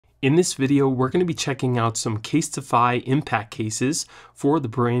In this video, we're going to be checking out some CASETIFY impact cases for the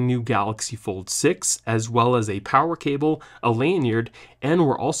brand new Galaxy Fold 6, as well as a power cable, a lanyard, and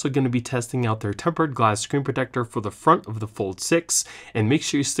we're also going to be testing out their tempered glass screen protector for the front of the Fold 6. And make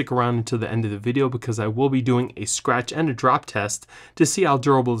sure you stick around until the end of the video because I will be doing a scratch and a drop test to see how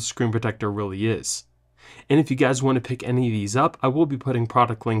durable the screen protector really is. And if you guys want to pick any of these up, I will be putting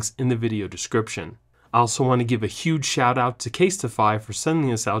product links in the video description. I also want to give a huge shout out to CASETIFY for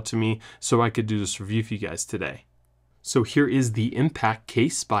sending this out to me so I could do this review for you guys today. So here is the impact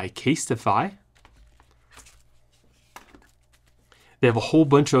case by CASETIFY. They have a whole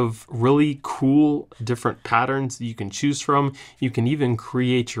bunch of really cool different patterns that you can choose from. You can even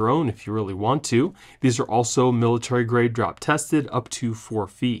create your own if you really want to. These are also military grade drop tested up to 4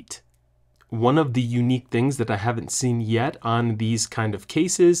 feet. One of the unique things that I haven't seen yet on these kind of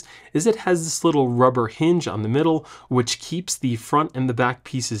cases is it has this little rubber hinge on the middle which keeps the front and the back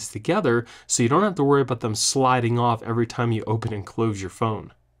pieces together so you don't have to worry about them sliding off every time you open and close your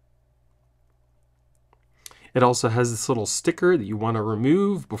phone. It also has this little sticker that you want to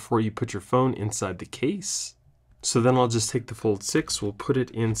remove before you put your phone inside the case. So then I'll just take the Fold 6, we'll put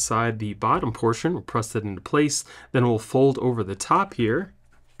it inside the bottom portion, we'll press it into place, then we'll fold over the top here,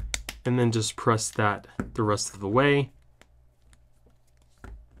 and then just press that the rest of the way.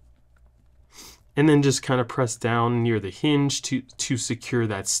 And then just kind of press down near the hinge to secure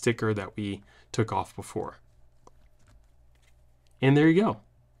that sticker that we took off before. And there you go.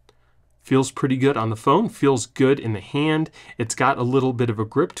 Feels pretty good on the phone, feels good in the hand. It's got a little bit of a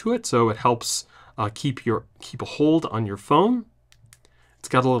grip to it, so it helps keep a hold on your phone. It's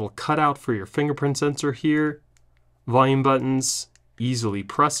got a little cutout for your fingerprint sensor here. Volume buttons, easily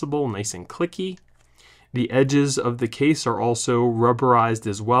pressable, nice and clicky. The edges of the case are also rubberized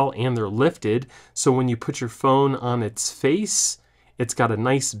as well, and they're lifted, so when you put your phone on its face, it's got a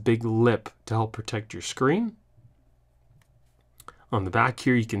nice big lip to help protect your screen. On the back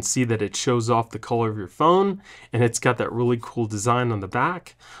here, you can see that it shows off the color of your phone, and it's got that really cool design on the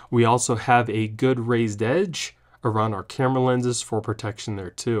back. We also have a good raised edge around our camera lenses for protection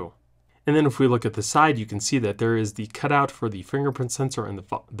there too. And then if we look at the side, you can see that there is the cutout for the fingerprint sensor and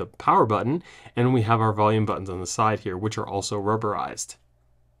the power button, and we have our volume buttons on the side here, which are also rubberized.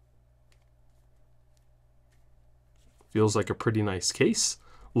 Feels like a pretty nice case.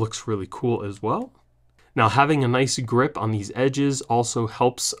 Looks really cool as well. Now, having a nice grip on these edges also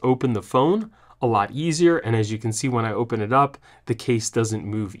helps open the phone a lot easier, and as you can see when I open it up, the case doesn't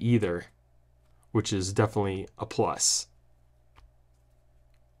move either, which is definitely a plus.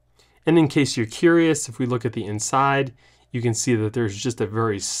 And in case you're curious, if we look at the inside, you can see that there's just a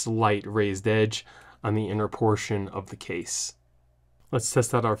very slight raised edge on the inner portion of the case. Let's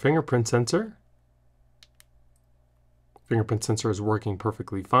test out our fingerprint sensor. Fingerprint sensor is working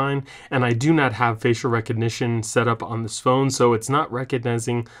perfectly fine, and I do not have facial recognition set up on this phone, so it's not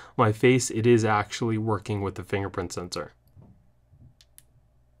recognizing my face. It is actually working with the fingerprint sensor.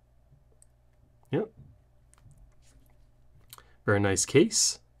 Yep. Very nice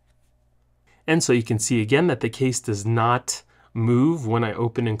case. And so you can see again that the case does not move when I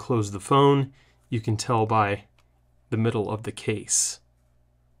open and close the phone. You can tell by the middle of the case.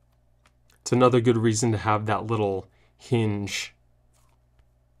 It's another good reason to have that little hinge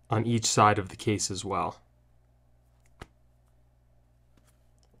on each side of the case as well.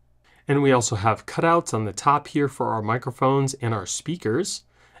 And we also have cutouts on the top here for our microphones and our speakers,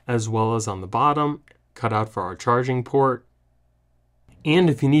 as well as on the bottom, cutout for our charging port.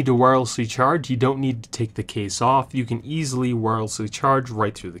 And if you need to wirelessly charge, you don't need to take the case off. You can easily wirelessly charge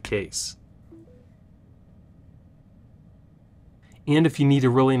right through the case. And if you need a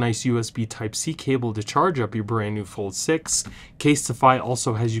really nice USB Type-C cable to charge up your brand new Fold 6, CASETIFY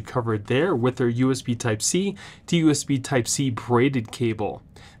also has you covered there with their USB Type-C to USB Type-C braided cable.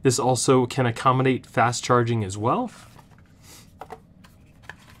 This also can accommodate fast charging as well.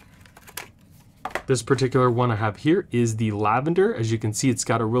 This particular one I have here is the lavender. As you can see, it's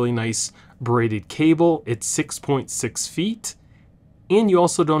got a really nice braided cable. It's 6.6 feet, and you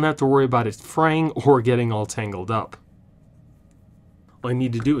also don't have to worry about it fraying or getting all tangled up. All I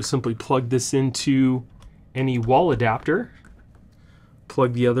need to do is simply plug this into any wall adapter,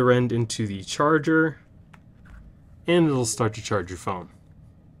 plug the other end into the charger, and it'll start to charge your phone.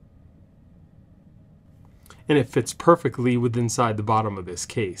 And it fits perfectly inside the bottom of this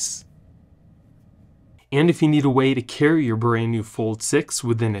case. And if you need a way to carry your brand new Fold 6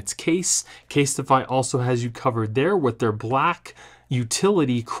 within its case, CASETIFY also has you covered there with their black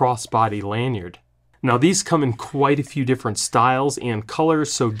utility crossbody lanyard. Now these come in quite a few different styles and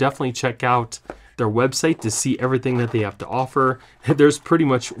colors, so definitely check out their website to see everything that they have to offer. There's pretty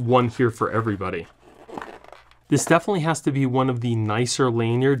much one here for everybody. This definitely has to be one of the nicer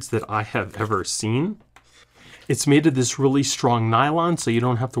lanyards that I have ever seen. It's made of this really strong nylon, so you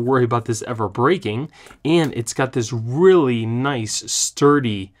don't have to worry about this ever breaking. And it's got this really nice,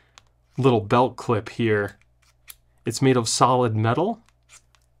 sturdy little belt clip here. It's made of solid metal,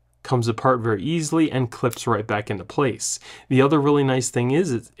 comes apart very easily, and clips right back into place. The other really nice thing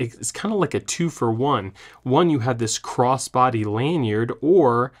is it's kind of like a 2-for-1. One, you have this crossbody lanyard,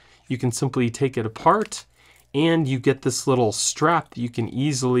 or you can simply take it apart and you get this little strap that you can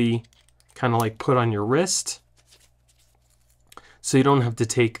easily kind of like put on your wrist. So you don't have to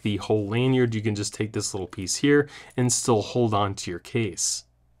take the whole lanyard, you can just take this little piece here and still hold on to your case.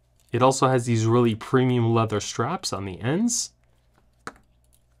 It also has these really premium leather straps on the ends.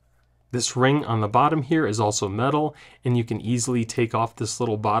 This ring on the bottom here is also metal, and you can easily take off this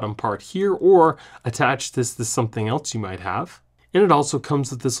little bottom part here or attach this to something else you might have. And it also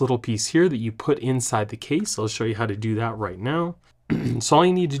comes with this little piece here that you put inside the case. I'll show you how to do that right now. So all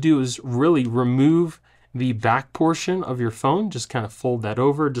you need to do is really remove the back portion of your phone. Just kind of fold that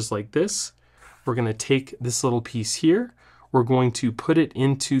over just like this. We're going to take this little piece here. We're going to put it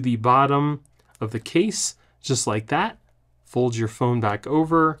into the bottom of the case just like that. Fold your phone back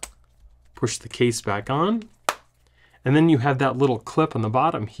over, push the case back on, and then you have that little clip on the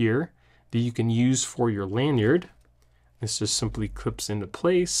bottom here that you can use for your lanyard. This just simply clips into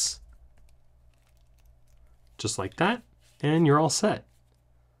place just like that, and you're all set.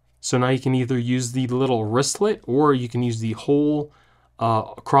 So now you can either use the little wristlet or you can use the whole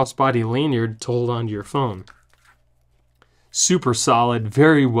crossbody lanyard to hold onto your phone. Super solid,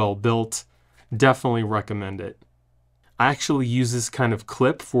 very well built. Definitely recommend it. I actually use this kind of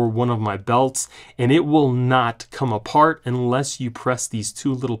clip for one of my belts, and it will not come apart unless you press these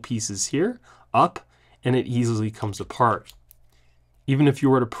two little pieces here up, and it easily comes apart. Even if you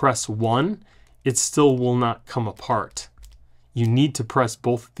were to press one, it still will not come apart. You need to press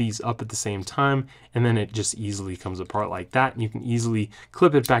both of these up at the same time, and then it just easily comes apart like that, and you can easily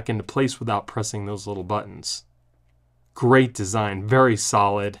clip it back into place without pressing those little buttons. Great design, very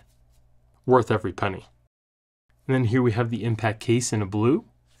solid, worth every penny. And then here we have the impact case in a blue.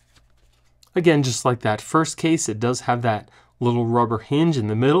 Again, just like that first case, it does have that little rubber hinge in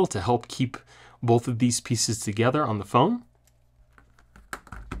the middle to help keep both of these pieces together on the phone.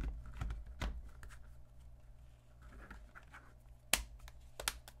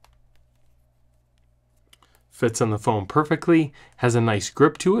 Fits on the phone perfectly, has a nice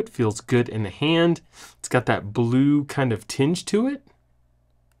grip to it, feels good in the hand. It's got that blue kind of tinge to it.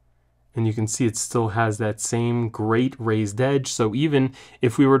 And you can see it still has that same great raised edge. So even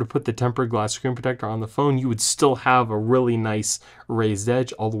if we were to put the tempered glass screen protector on the phone, you would still have a really nice raised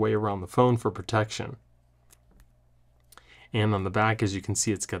edge all the way around the phone for protection. And on the back, as you can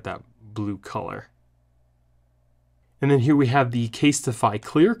see, it's got that blue color. And then here we have the CASETIFY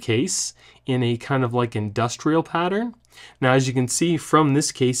clear case in a kind of like industrial pattern. Now, as you can see from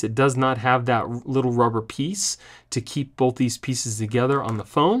this case, it does not have that little rubber piece to keep both these pieces together on the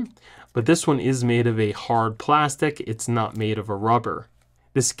phone, but this one is made of a hard plastic. It's not made of a rubber.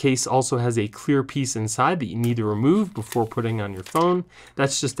 This case also has a clear piece inside that you need to remove before putting on your phone.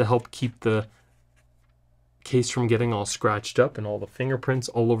 That's just to help keep the case from getting all scratched up and all the fingerprints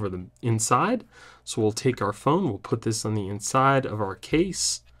all over the inside. So we'll take our phone, we'll put this on the inside of our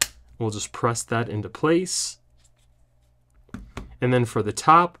case. We'll just press that into place. And then for the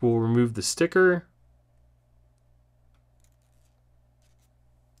top, we'll remove the sticker.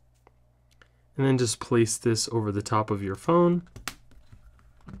 And then just place this over the top of your phone.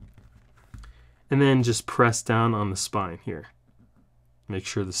 And then just press down on the spine here. Make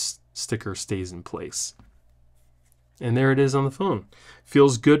sure the sticker stays in place. And there it is on the phone.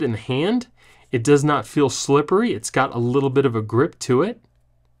 Feels good in the hand. It does not feel slippery. It's got a little bit of a grip to it.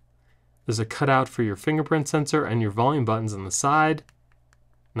 There's a cutout for your fingerprint sensor and your volume buttons on the side.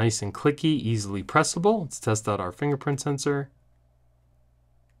 Nice and clicky, easily pressable. Let's test out our fingerprint sensor.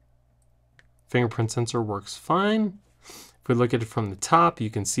 Fingerprint sensor works fine. If we look at it from the top, you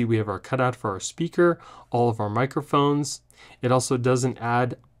can see we have our cutout for our speaker, all of our microphones. It also doesn't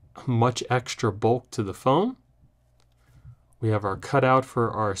add much extra bulk to the phone. We have our cutout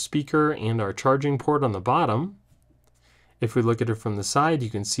for our speaker and our charging port on the bottom. If we look at it from the side, you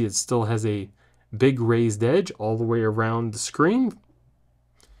can see it still has a big raised edge all the way around the screen.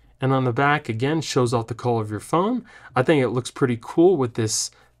 And on the back, again, shows off the color of your phone. I think it looks pretty cool with this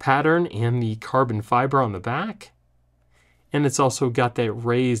pattern and the carbon fiber on the back. And it's also got that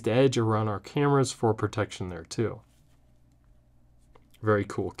raised edge around our cameras for protection there too. Very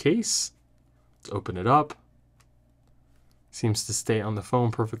cool case. Let's open it up. Seems to stay on the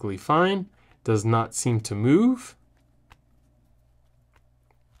phone perfectly fine. Does not seem to move.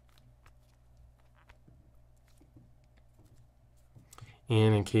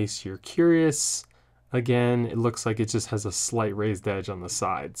 And in case you're curious, again, it looks like it just has a slight raised edge on the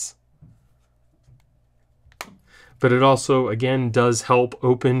sides. But it also, again, does help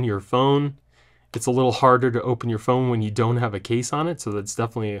open your phone. It's a little harder to open your phone when you don't have a case on it, so that's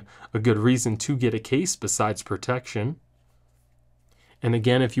definitely a good reason to get a case besides protection. And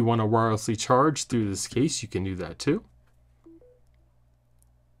again, if you want to wirelessly charge through this case, you can do that too.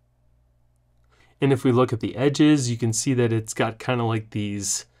 And if we look at the edges, you can see that it's got kind of like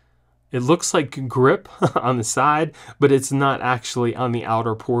these, it looks like grip on the side, but it's not actually on the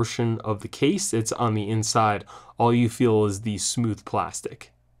outer portion of the case. It's on the inside. All you feel is the smooth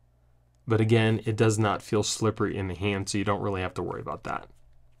plastic. But again, it does not feel slippery in the hand, so you don't really have to worry about that.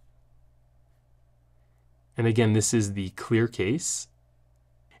 And again, this is the clear case.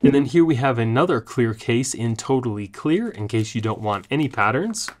 And then here we have another clear case in totally clear in case you don't want any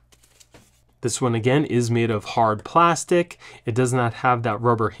patterns. This one again is made of hard plastic. It does not have that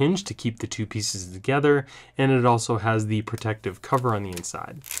rubber hinge to keep the two pieces together, and it also has the protective cover on the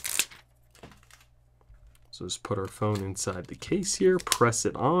inside. So just put our phone inside the case here, press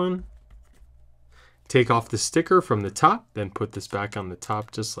it on. Take off the sticker from the top, then put this back on the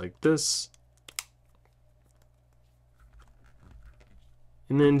top just like this.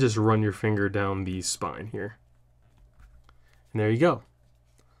 And then just run your finger down the spine here. And there you go.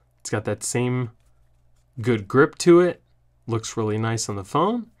 It's got that same good grip to it. Looks really nice on the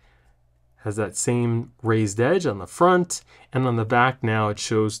phone. Has that same raised edge on the front, and on the back now it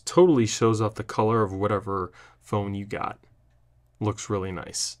totally shows off the color of whatever phone you got. Looks really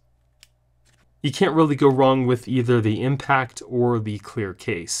nice. You can't really go wrong with either the Impact or the clear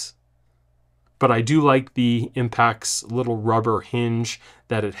case. But I do like the Impact's little rubber hinge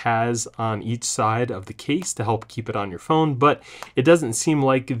that it has on each side of the case to help keep it on your phone, but it doesn't seem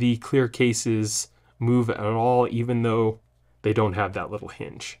like the clear cases move at all, even though they don't have that little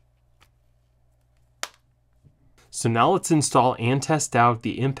hinge. So now let's install and test out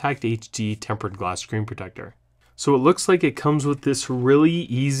the Impact HD tempered glass screen protector. So it looks like it comes with this really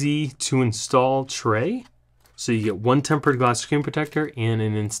easy to install tray. So you get one tempered glass screen protector and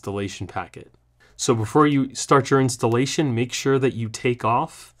an installation packet. So before you start your installation, make sure that you take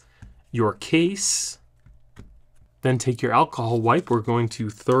off your case. Then take your alcohol wipe. We're going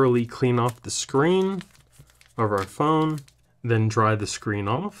to thoroughly clean off the screen of our phone, then dry the screen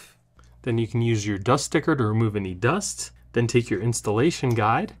off. Then you can use your dust sticker to remove any dust. Then take your installation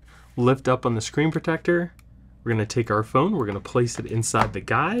guide, lift up on the screen protector. We're going to take our phone, we're going to place it inside the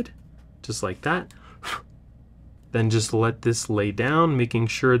guide, just like that. Then just let this lay down, making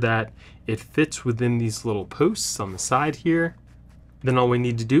sure that it fits within these little posts on the side here. Then all we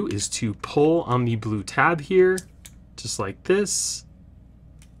need to do is to pull on the blue tab here, just like this.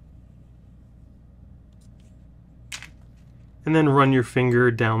 And then run your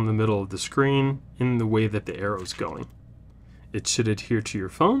finger down the middle of the screen in the way that the arrow is going. It should adhere to your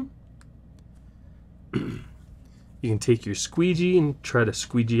phone. You can take your squeegee and try to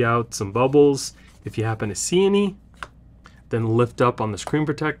squeegee out some bubbles if you happen to see any. Then lift up on the screen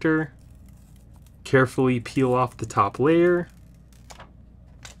protector. Carefully peel off the top layer.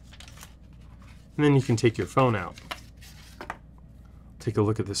 And then you can take your phone out. Take a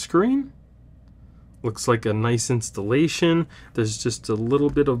look at the screen. Looks like a nice installation. There's just a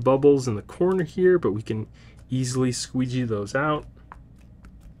little bit of bubbles in the corner here, but we can easily squeegee those out.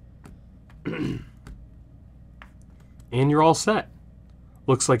 And you're all set.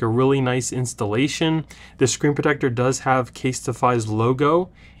 Looks like a really nice installation. The screen protector does have CASETIFY's logo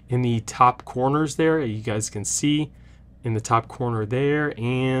in the top corners there. You guys can see in the top corner there,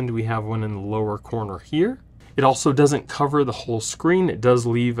 and we have one in the lower corner here. It also doesn't cover the whole screen. It does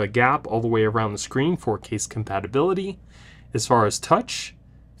leave a gap all the way around the screen for case compatibility. As far as touch,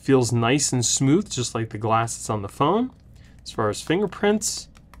 feels nice and smooth, just like the glass that's on the phone. As far as fingerprints,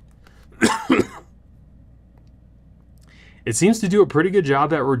 it seems to do a pretty good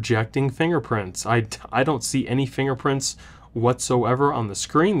job at rejecting fingerprints. I don't see any fingerprints whatsoever on the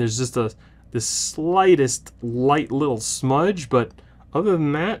screen. There's just this slightest light little smudge, but other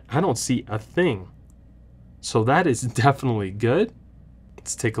than that, I don't see a thing. So that is definitely good.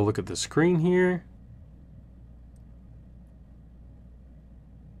 Let's take a look at the screen here.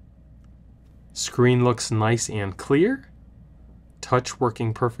 Screen looks nice and clear. Touch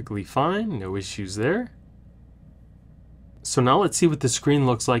working perfectly fine, no issues there. So now let's see what the screen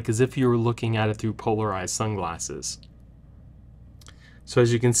looks like as if you were looking at it through polarized sunglasses. So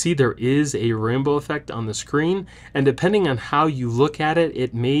as you can see, there is a rainbow effect on the screen, and depending on how you look at it,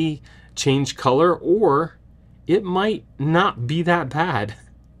 it may change color or it might not be that bad.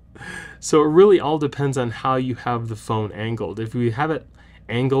 So it really all depends on how you have the phone angled. If you have it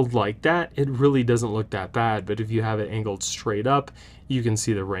angled like that, it really doesn't look that bad, but if you have it angled straight up, you can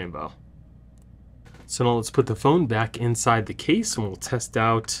see the rainbow. So now let's put the phone back inside the case and we'll test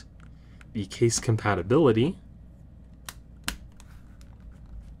out the case compatibility.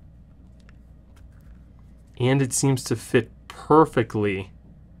 And it seems to fit perfectly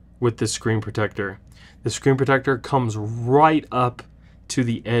with the screen protector. The screen protector comes right up to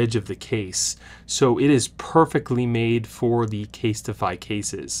the edge of the case, so it is perfectly made for the CASETIFY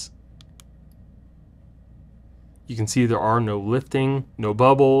cases. You can see there are no lifting, no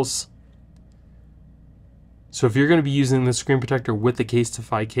bubbles. So if you're going to be using the screen protector with the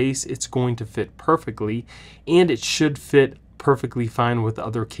CASETIFY case, it's going to fit perfectly, and it should fit perfectly fine with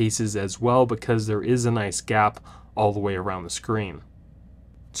other cases as well because there is a nice gap all the way around the screen.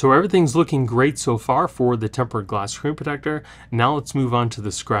 So everything's looking great so far for the tempered glass screen protector. Now let's move on to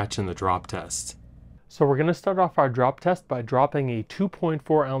the scratch and the drop test. So we're going to start off our drop test by dropping a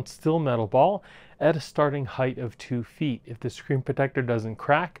 2.4 ounce steel metal ball at a starting height of 2 feet. If the screen protector doesn't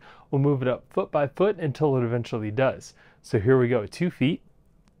crack, we'll move it up foot by foot until it eventually does. So here we go, 2 feet.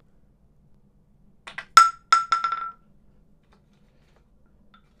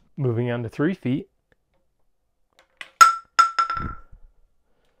 Moving on to 3 feet.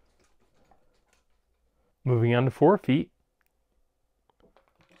 Moving on to 4 feet.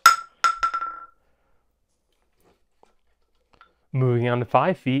 Moving on to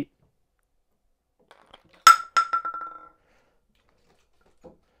 5 feet.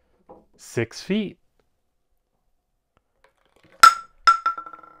 Six feet.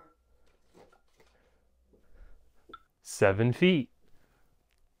 7 feet.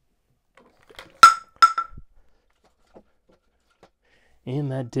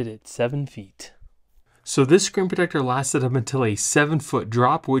 And that did it, 7 feet. So this screen protector lasted up until a 7-foot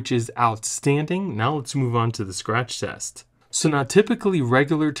drop, which is outstanding. Now let's move on to the scratch test. So now typically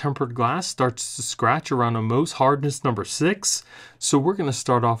regular tempered glass starts to scratch around a Mohs hardness number 6. So we're going to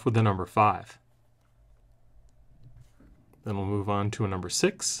start off with a number 5. Then we'll move on to a number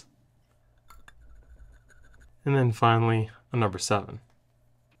 6. And then finally a number 7.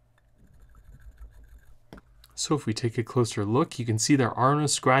 So if we take a closer look, you can see there are no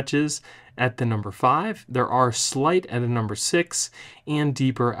scratches at the number 5. There are slight at a number 6 and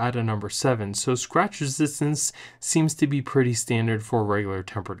deeper at a number 7. So scratch resistance seems to be pretty standard for regular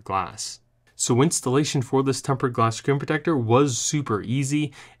tempered glass. So installation for this tempered glass screen protector was super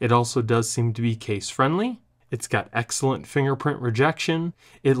easy. It also does seem to be case friendly. It's got excellent fingerprint rejection.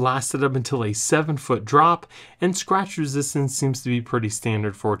 It lasted up until a 7-foot drop, and scratch resistance seems to be pretty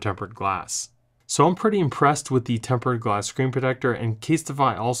standard for tempered glass. So I'm pretty impressed with the tempered glass screen protector, and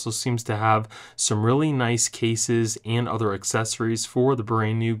CASETIFY also seems to have some really nice cases and other accessories for the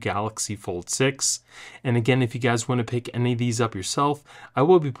brand new Galaxy Fold 6. And again, if you guys want to pick any of these up yourself, I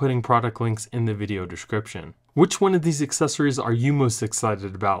will be putting product links in the video description. Which one of these accessories are you most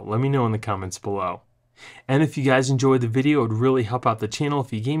excited about? Let me know in the comments below. And if you guys enjoyed the video, it would really help out the channel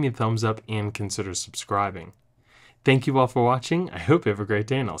if you gave me a thumbs up and consider subscribing. Thank you all for watching. I hope you have a great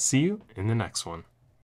day, and I'll see you in the next one.